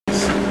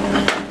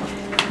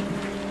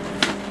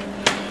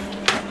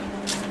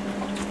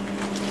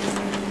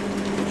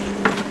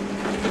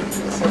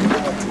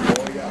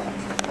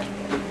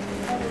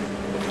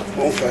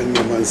and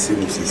your man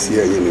seems to see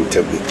a new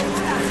tablet.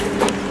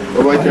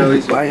 What are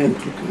you buying?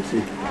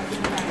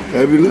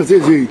 I will not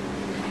say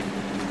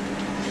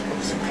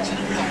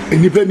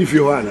any penny if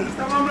you want.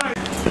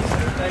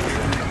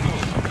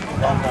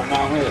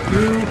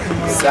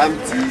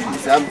 Some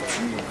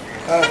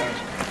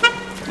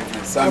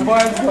I'm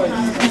going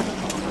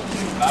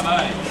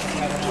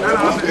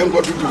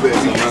to do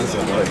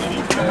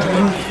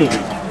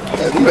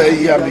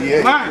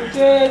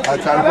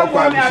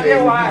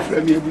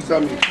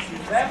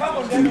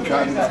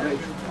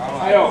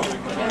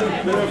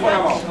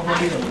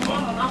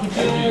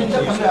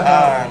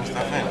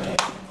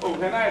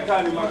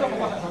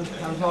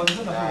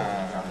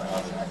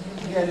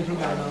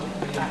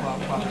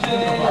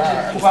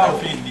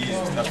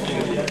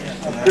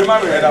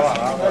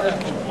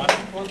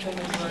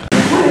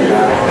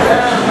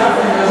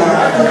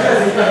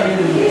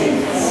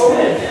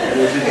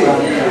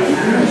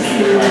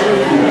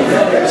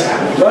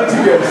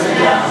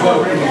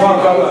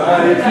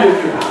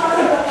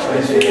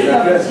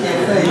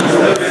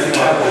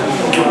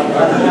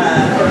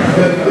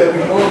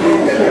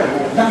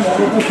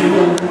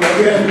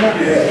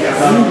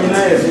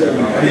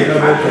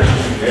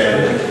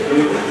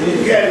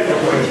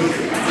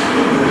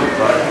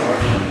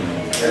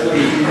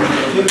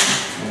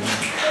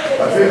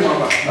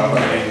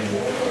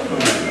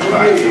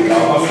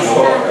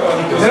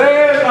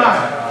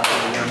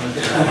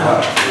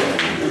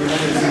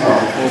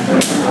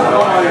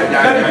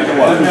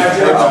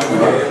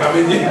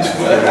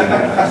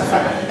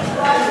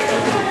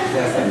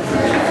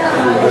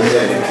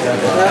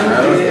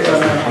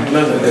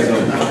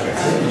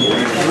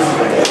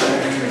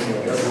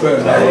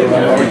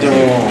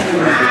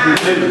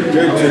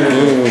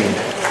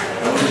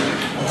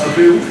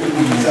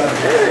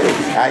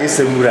I used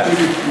to move that.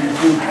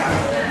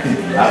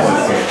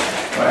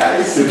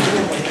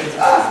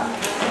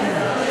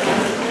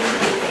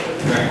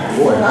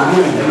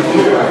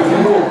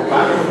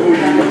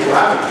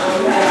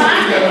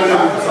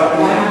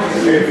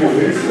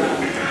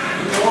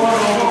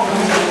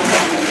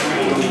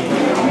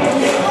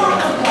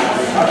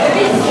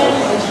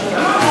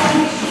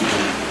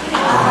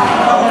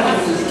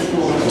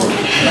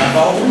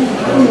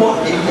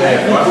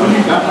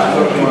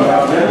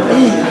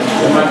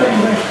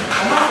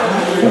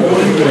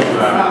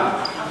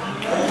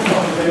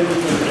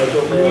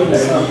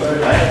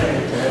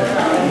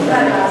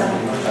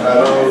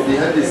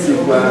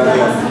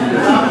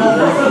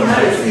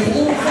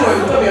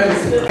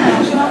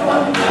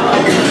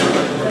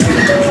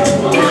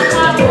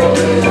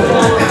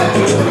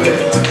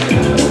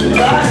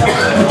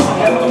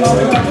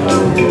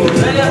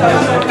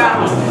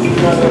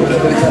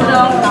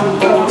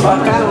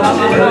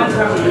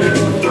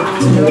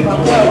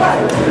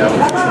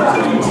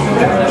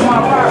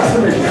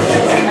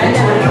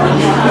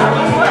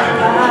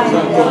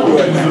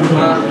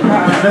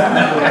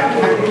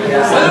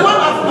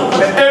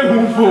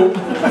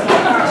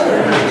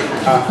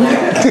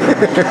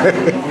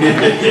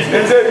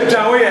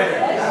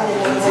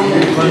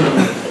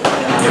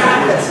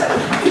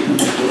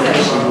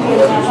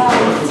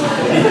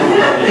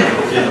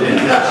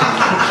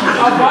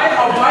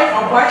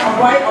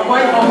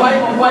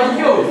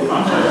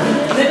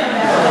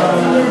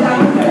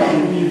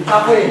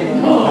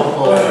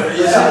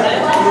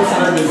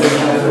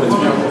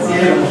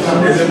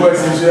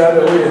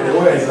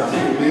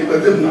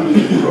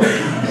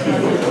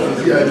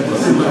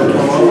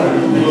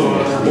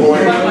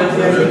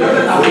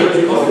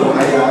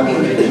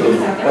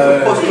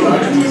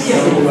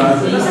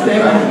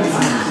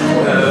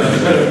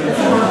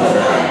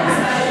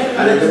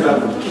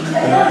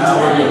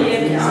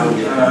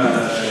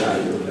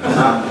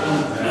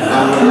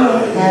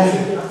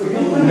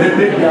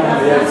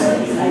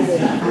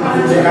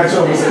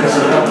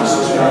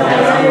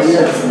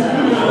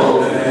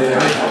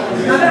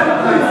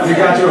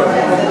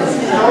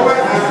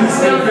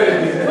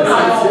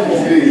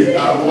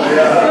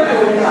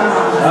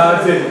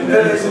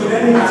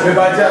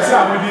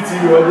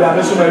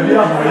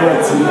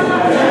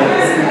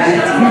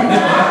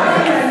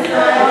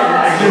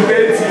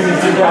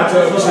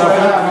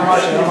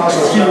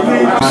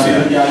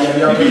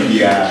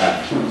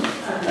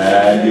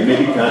 The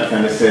medical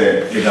can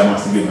say it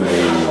must be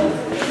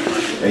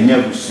brave. And you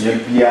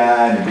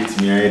and bit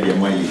me the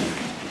money.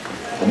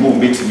 Or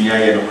bit me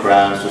a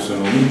crown, so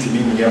no mean to me,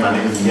 your man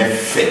is yet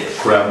fit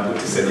crown to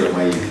say your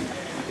money.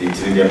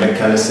 It's in the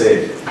American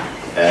said,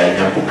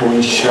 and you put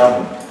on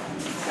sham.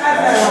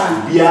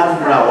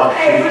 Beyond what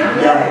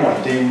we are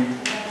wanting,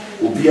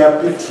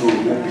 Ubia Petro,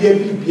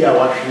 Ubia,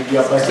 what we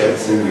are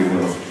passing, you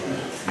know.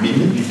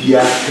 Mini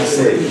Bia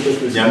say,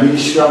 Yami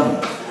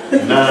Sham,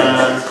 na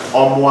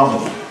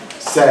Omwam.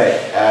 Say,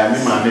 me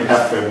ma make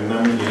up from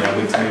na me na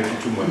wetime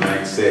tutu mo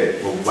na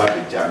say over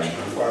the jam.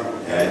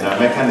 Na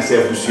me kan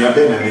say busua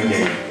be na me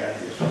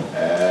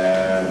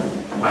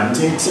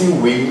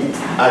antintin we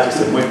a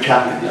just mo twa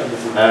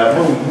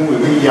mo hu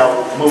we ya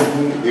mo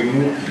hu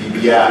emu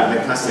bibia me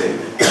ka say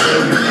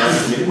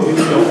me mo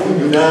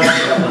ni na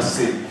na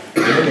say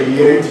the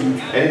year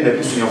and the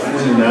question of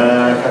catching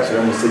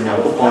them saying,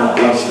 I'll go on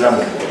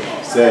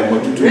say,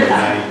 what you do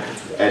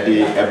at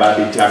the about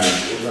the time.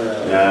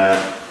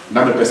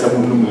 Now, the person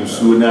who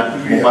sooner,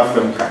 more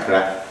from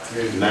Kakra,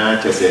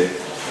 now just said,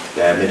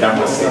 Madame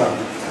was saying,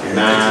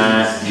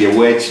 now your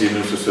word, you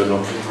know,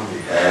 so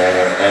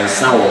and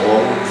some of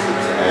all,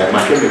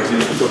 my favorite thing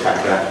to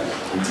Kakra,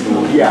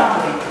 until we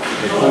are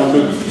the condo,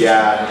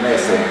 yeah,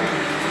 message.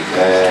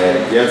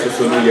 Yes,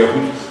 so no, you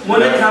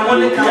Monica.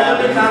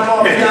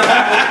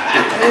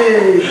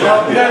 Hey,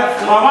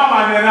 Mama,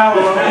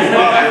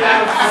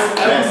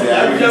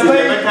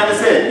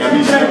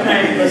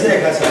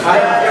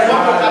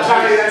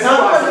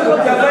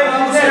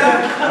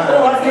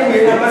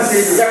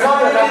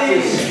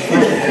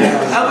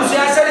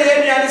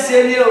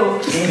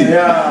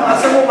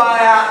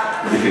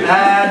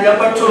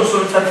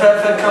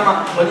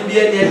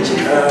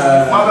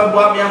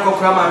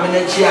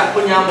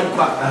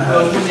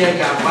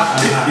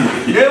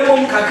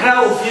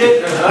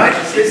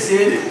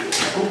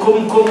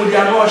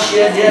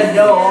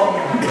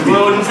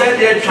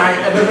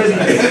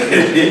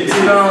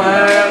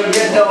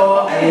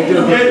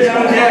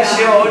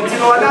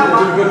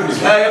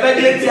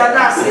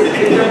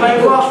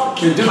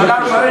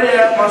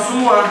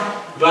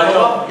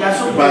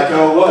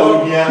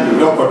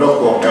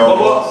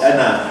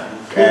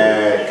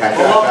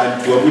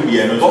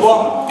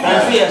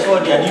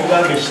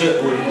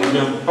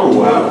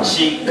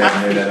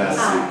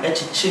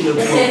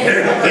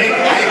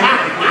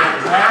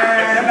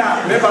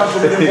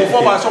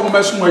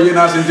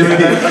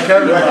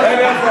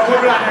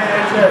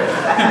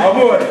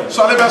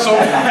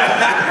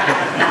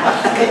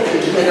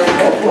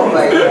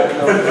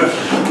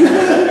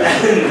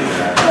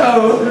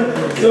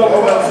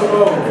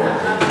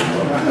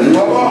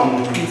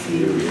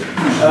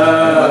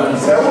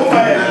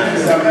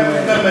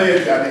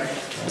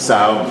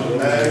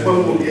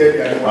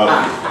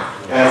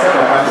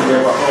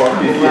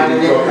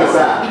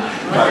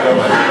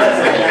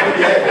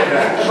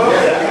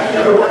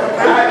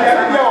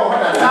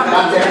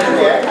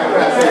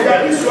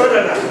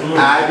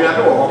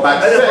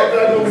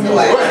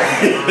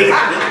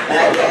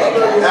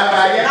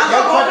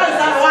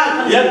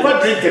 yeah,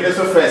 what drink is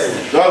so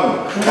first?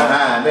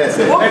 That's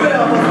it.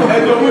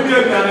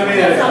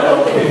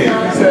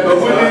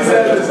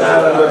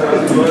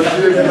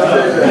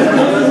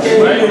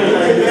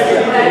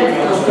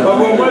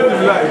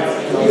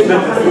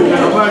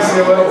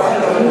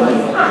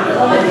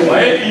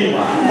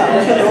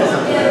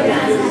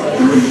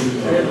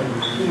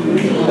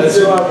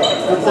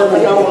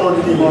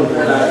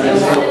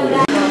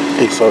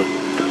 Hey, sorry.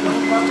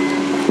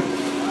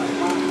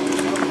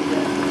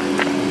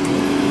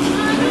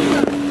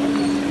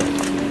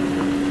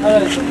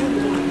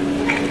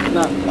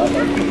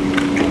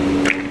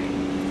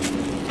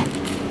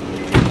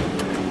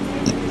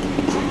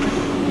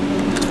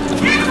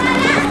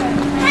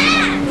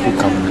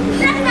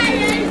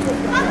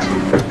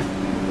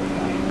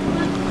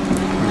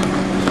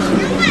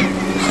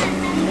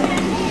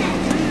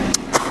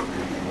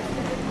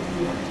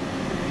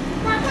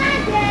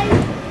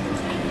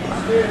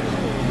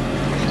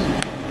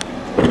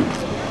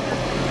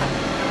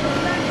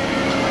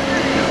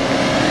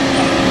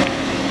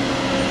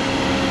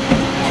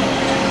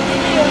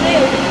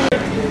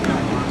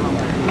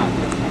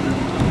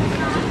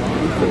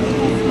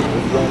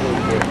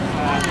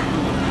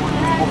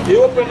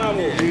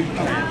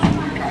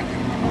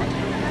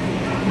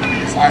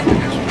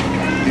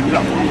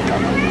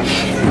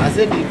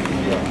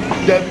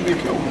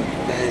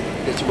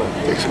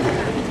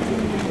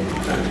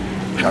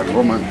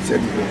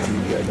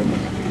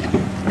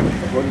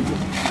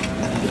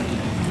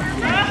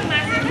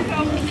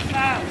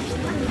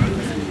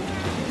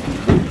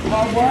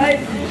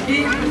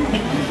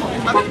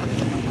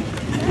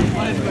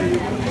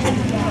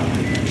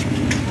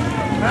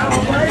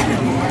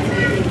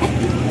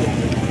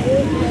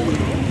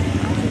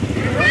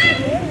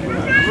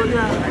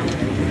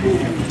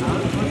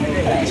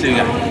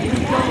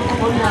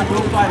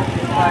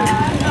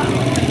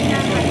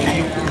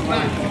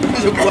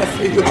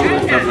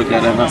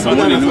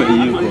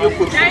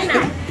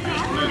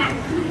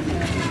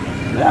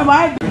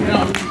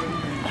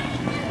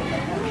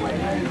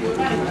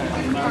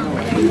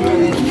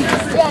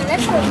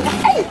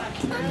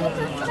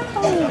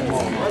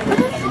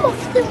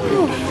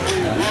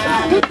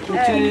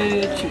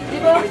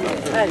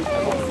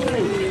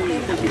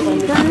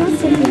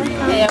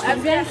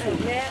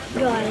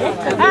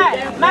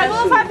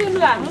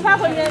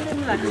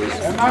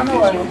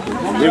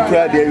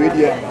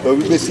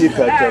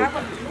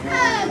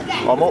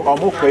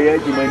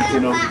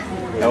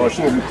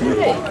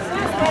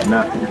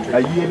 Na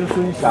ayi no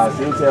so nsa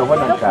ase se ho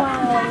nanka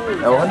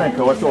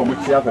wo so mo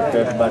chia fa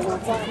but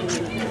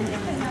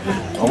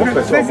o mo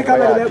pese o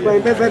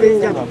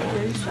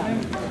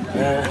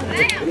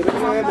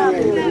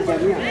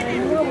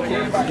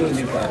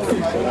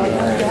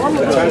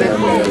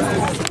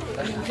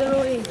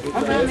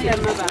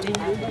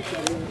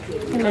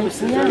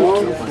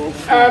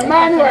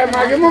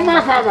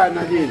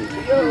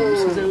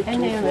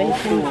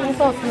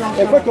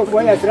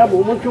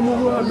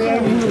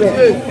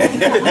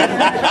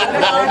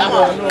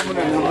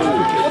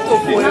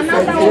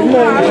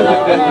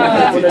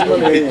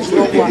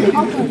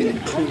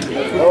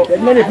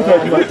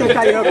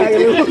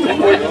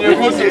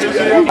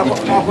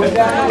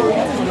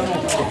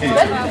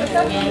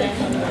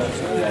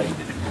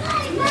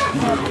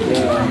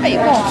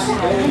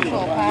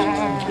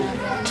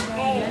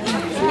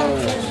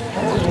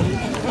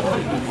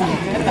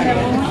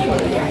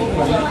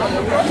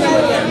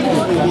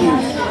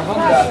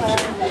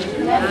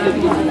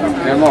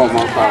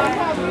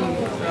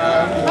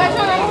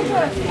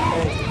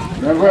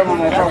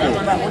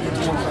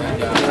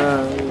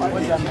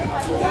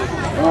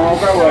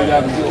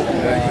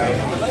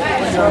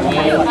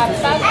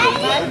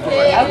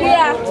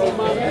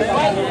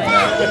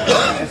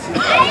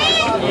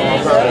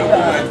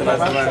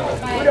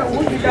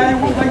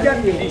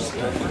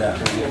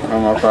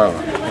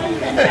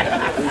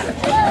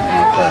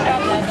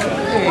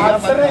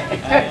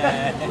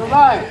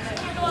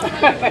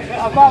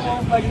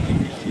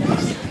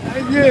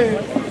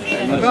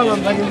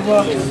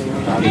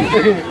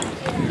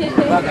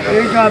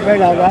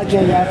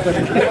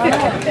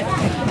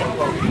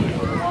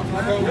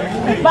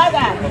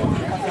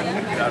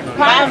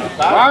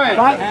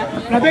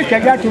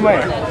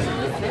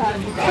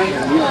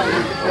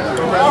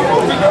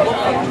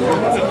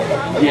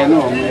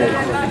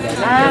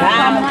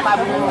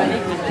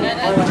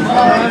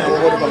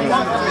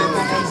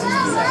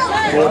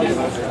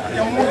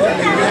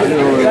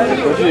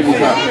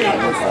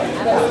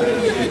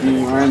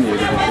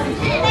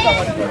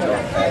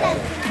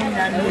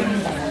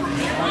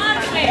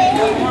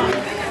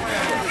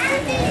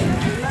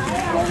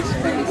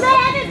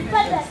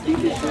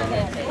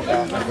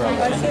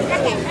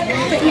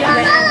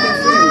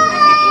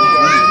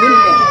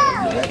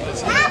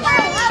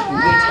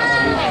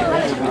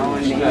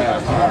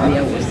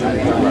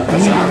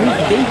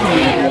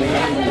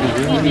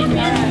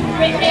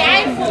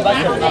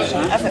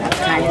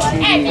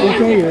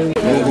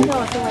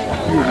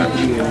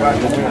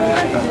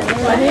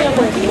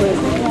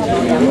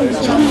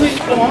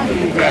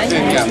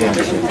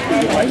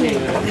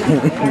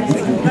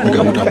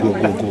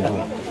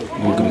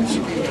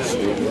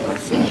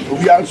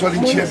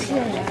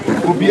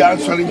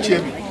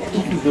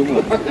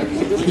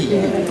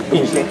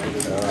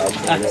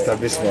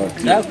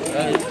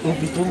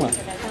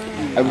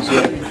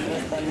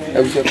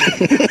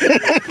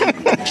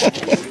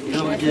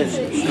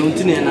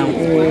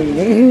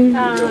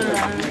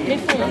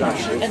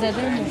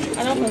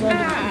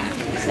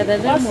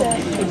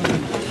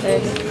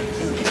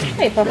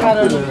Hey,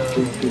 Papa.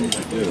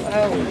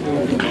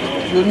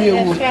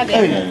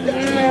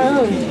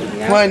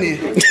 Money.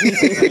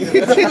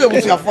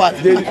 What's your fault?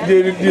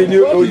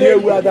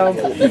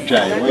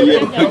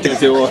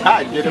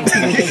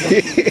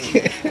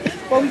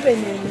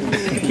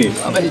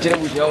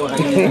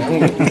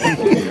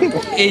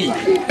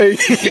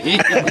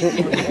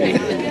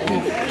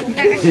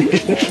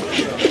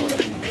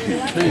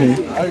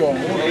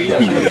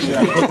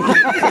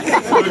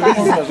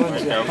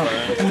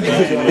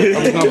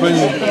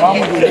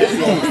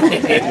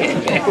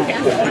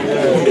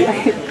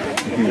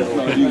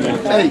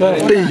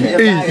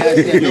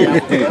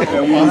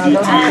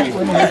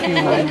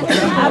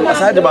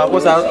 Aside the Bible,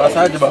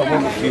 aside the Bible,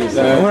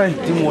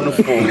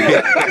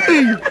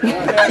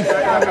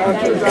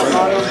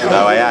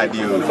 now I had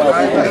you.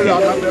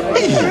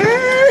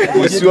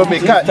 If you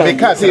make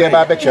cat say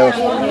about picture.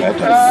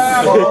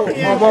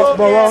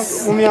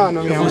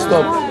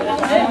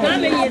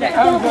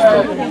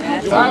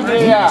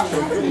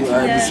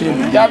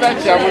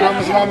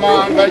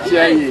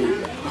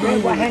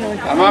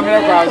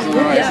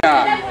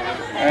 Stop.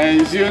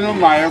 And you know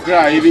my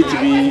cry to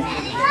be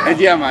a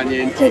dear man.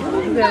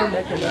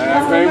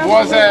 Very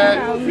was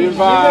a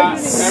river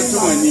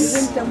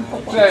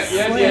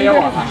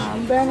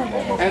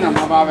and I'm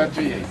about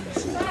to you.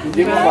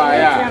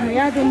 Fire,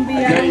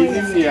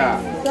 India,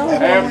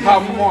 and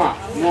come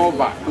more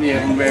back near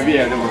baby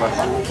and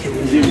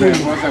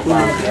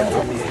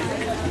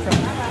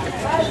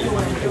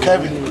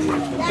Kevin,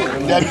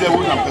 that's the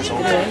one person.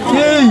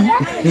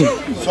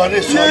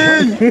 Sorry.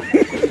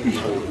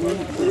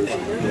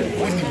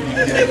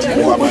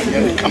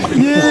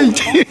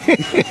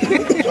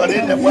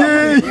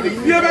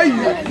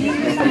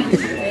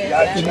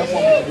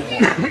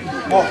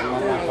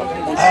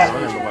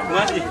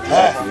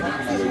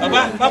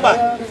 Papa.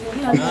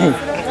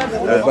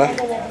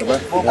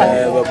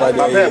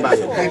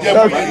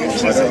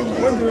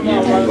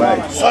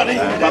 Sorry,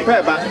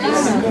 Papa.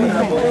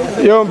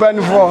 You're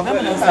been for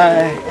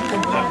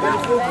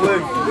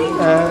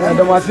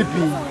the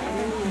Masipi.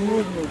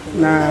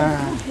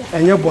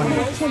 And your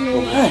bonnet.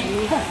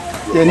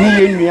 You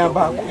need me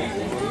about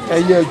a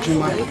year,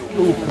 Juma,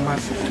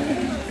 kumasi.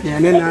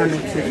 And then I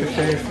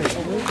say,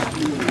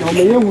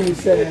 no, me, you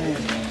say,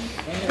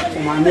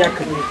 my neck.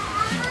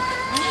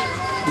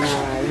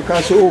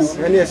 Because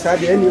oh, any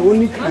side any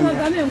only can.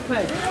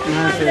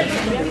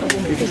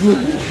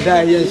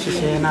 Die yes, she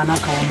say na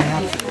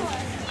come.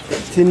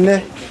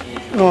 Tinne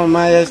no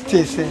my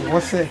stay say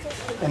what say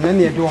and then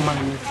you do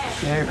man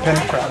pen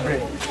crab.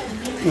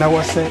 Now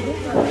what say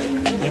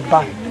the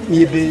back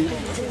maybe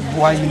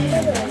boy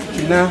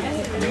na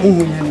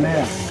muhu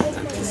na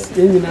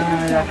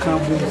yenina ya kan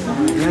bu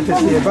na te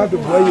say ba be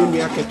boy you me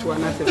aketo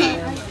na te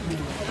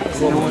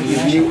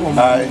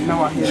na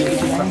wa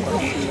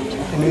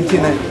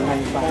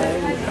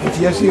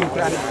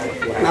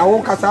na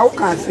wo kasa wo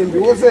kan sembi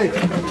wo say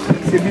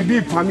se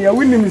bibi pam ya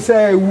wini mi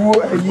say wu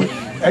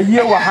ayi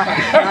wa ha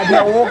na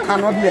de wo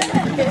kan no de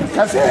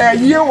kasa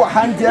ayi wa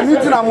ha ntia ni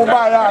tina mo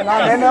ba ya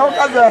na de wo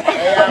kasa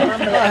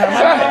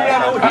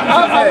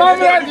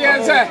amamra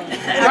de say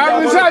na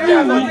mi sa di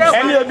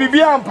ene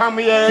bibi am pam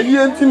ya ayi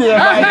ntini ya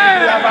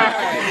ba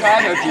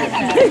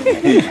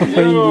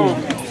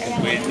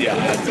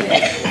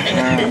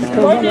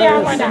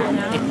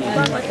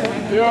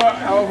yo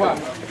awa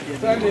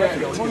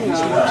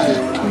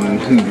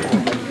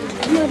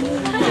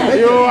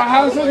yo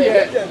hauso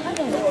ye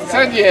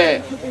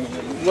sadie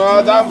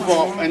no da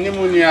for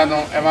animunia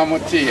no e ma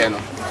motie no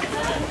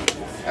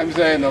am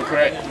say no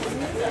kre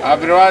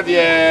abrewa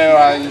de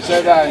wa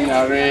sheda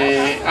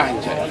nyare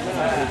anje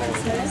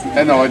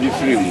e na odi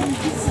free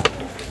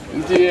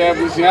nti e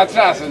busia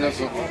trase no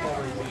so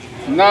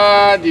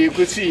na di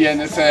kusi ye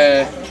ne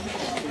se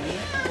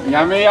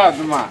nyame ya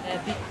aduma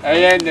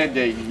eye ne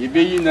de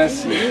yibeyi na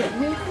si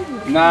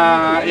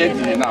na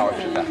yedi na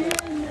otda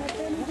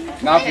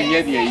na fe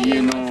yedi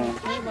yi no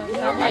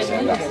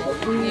asenda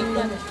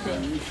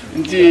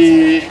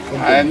nti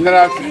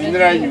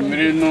nra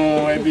yumire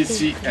no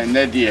ebisi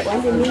enede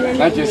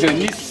na je se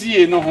ni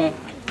sie no ho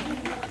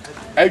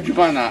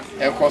adwuma na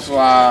ekoso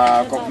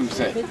a kopum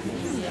se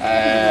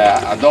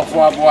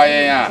adofo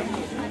aboaye a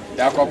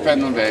yakope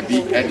no ba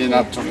bi edi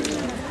na to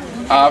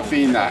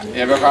afina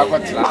ebe kwa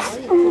kwatla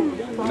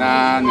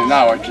na ne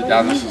na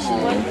watwida no so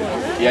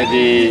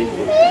yede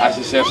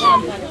asise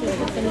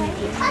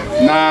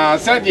na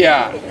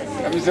sadia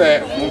am say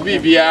mo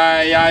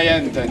bibia ya ye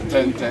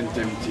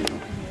ntentententemti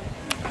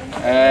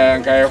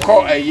nka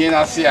yeko ayi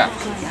na se a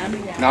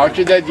na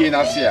watwida di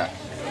na se a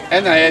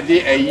ena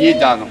yede ayi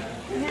da no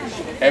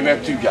ebe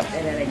tuga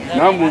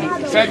na mo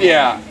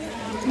sadia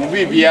mo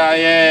bibia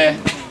ye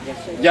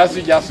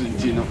jasu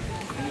ntino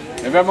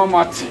ebe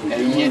mamati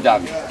ayi da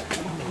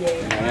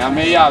ya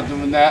me ya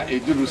dum na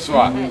eduru so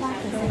a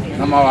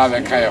na ma wa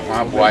be kai ho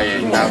aboa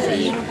ye na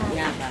fe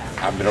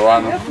abrewa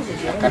no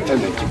akata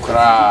na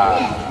kikura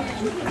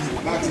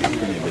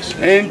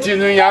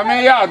entinu ya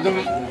me ya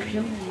dum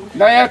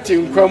na ya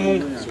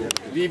tinkwamu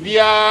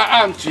bibia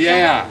antu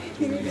yen a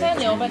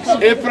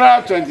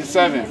April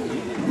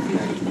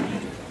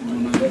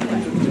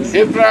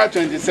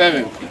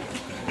 27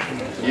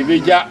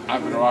 ibeja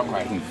abrewa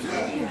kwai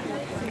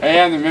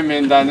eya no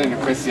me nda ne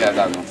kwesi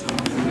ada no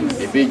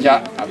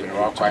ibeja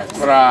abrewa kwai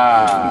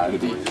kura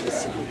di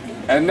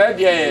ena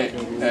de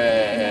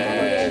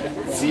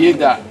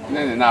sieda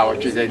ne na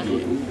awotweda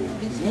di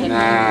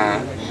na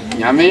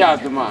nyame ya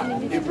aduma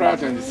April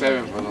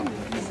 27 no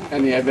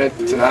ene ebe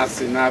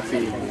trase na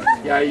fi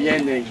ya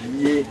yene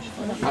ye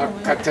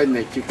akata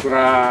na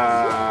kikura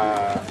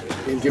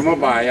ndimo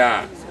ba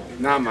ya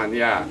na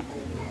amania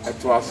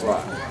eto aso a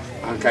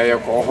anka ye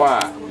ko ho a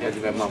ye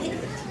de mama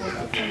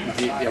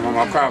di ya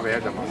mama kwa ba ye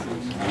de mama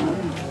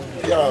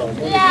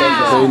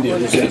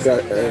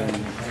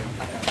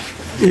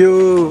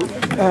yo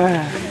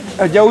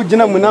aja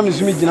ujina mu na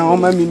misumi jina ho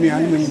ma minu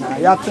anu nyina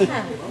yate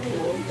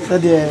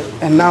sede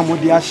enna mo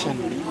di ahye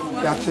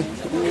yate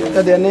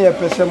sede ne ye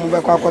pese mu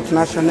be kwa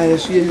kwotena hye na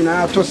yesu ye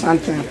nyina ato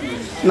santen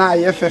na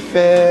ye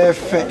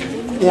fefefe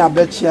ya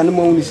bechia no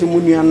mo unisi mu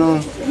nua no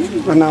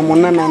na mo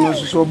nana no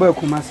so ba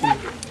kumasi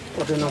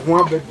ode na ho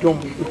abedom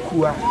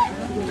ekua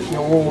ye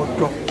wo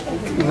do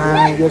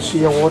na yesu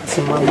ye wo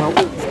timama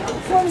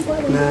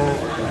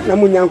na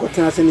mo nyanko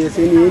tena se ne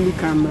se ne ni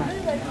kamera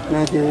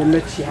na je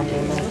mechi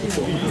amono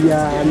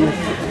ya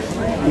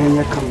ne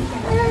nyakam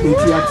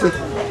nti ate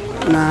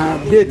na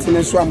date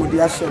ne so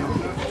amodi ahye no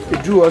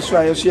edu oso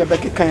ayeso ye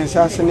bekekan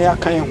sase ne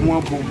akan ho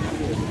abom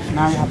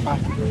na ya ba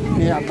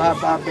ne ya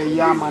ba be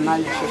ya ma na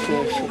ye fefe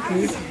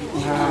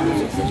na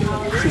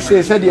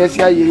se de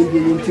esi aye ndi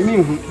ntimi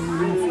hu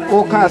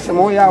o ka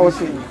asemo ya o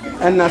se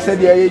enna se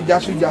de aye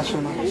jasu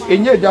no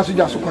enye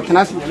jasu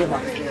kotena se ye ba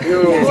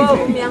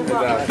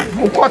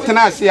o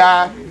kotena se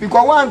a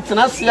because one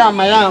tena se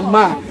ama ya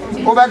ma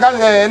o be ka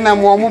se na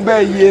mo mu ba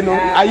yie no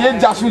aye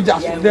jasu de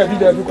bi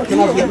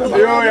kotena se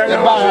yo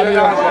ya ba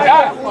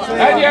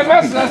e ye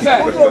masa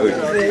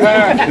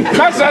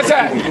se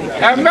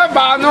me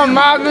ba no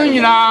ma no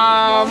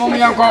nyina mo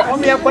mianko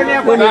ne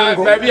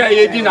ba bi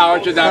aye di na o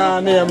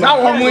tweda na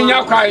wo mu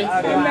nya kwai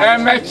e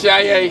me chia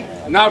ye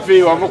na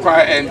fi wo mu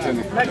kwa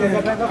entene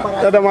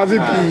dada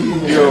mazipi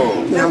yo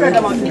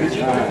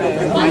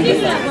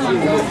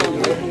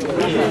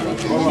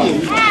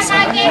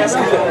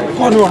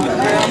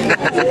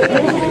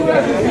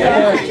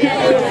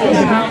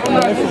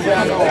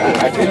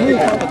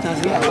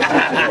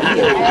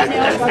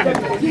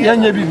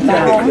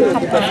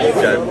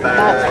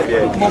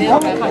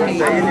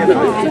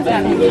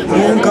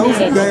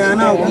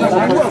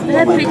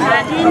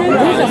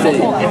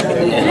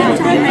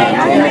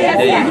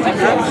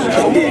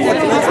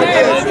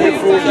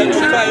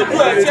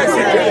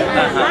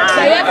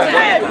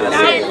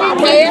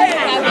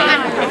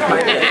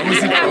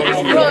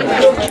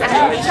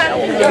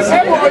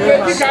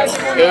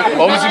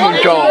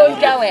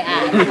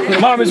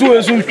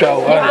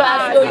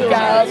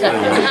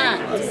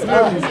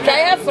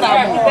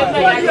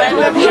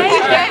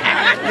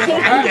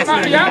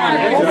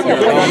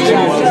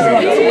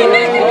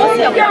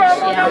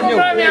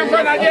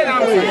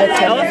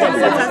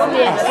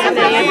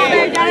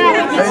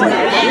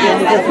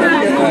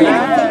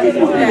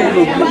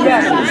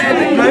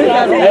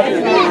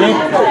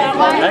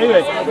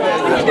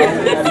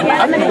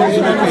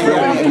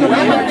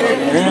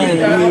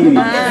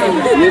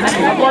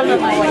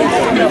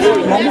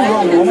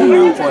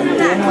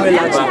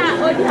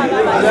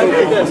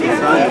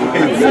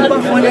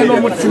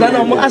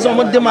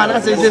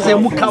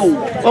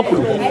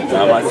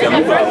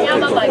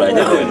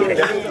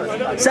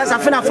Sasa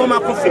fina forma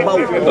kofuba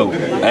o.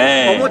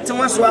 Omote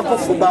wanso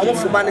akofuba, wo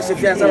fuba ne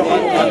sefia sara.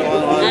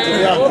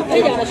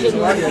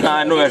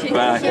 Ah, no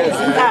expa.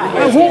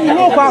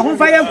 Wo kwa hu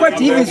fa yan kwa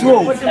TV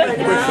so.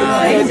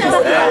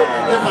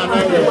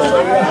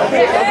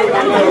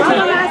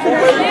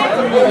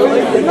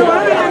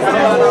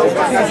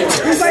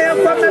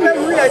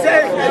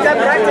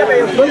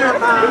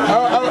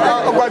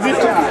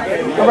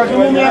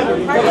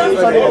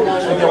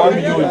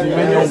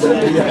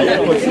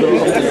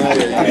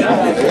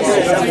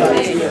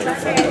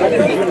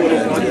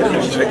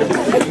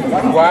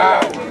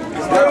 Wow.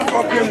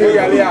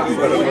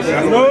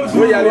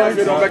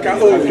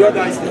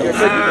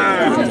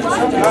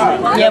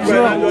 Yeah,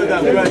 bro.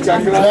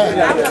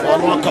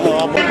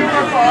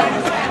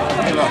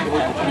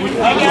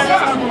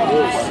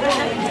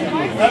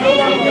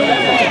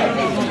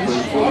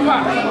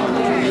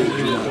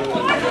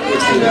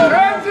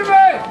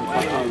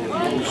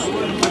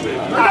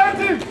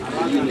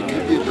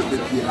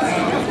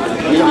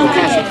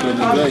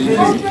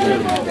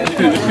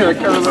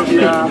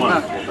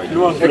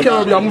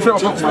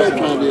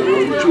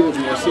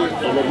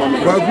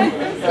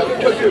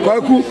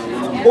 Kwaku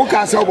o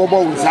ka se obobo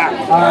unsa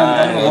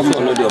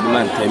no de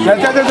obman time na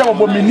tete se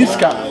obobo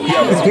miniska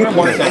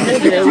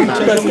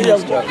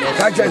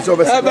ka che so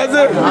be se be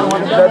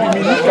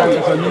miniska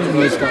ka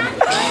miniska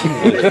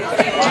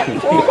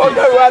o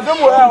da wa do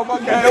mo ha o ka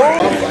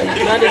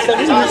na de se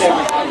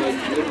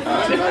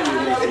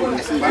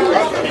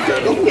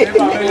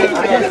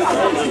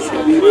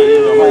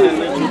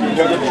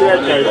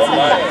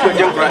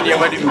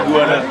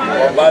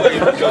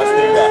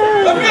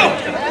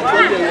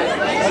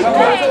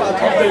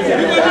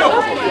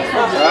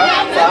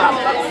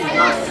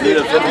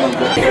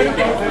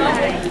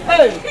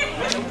Hey!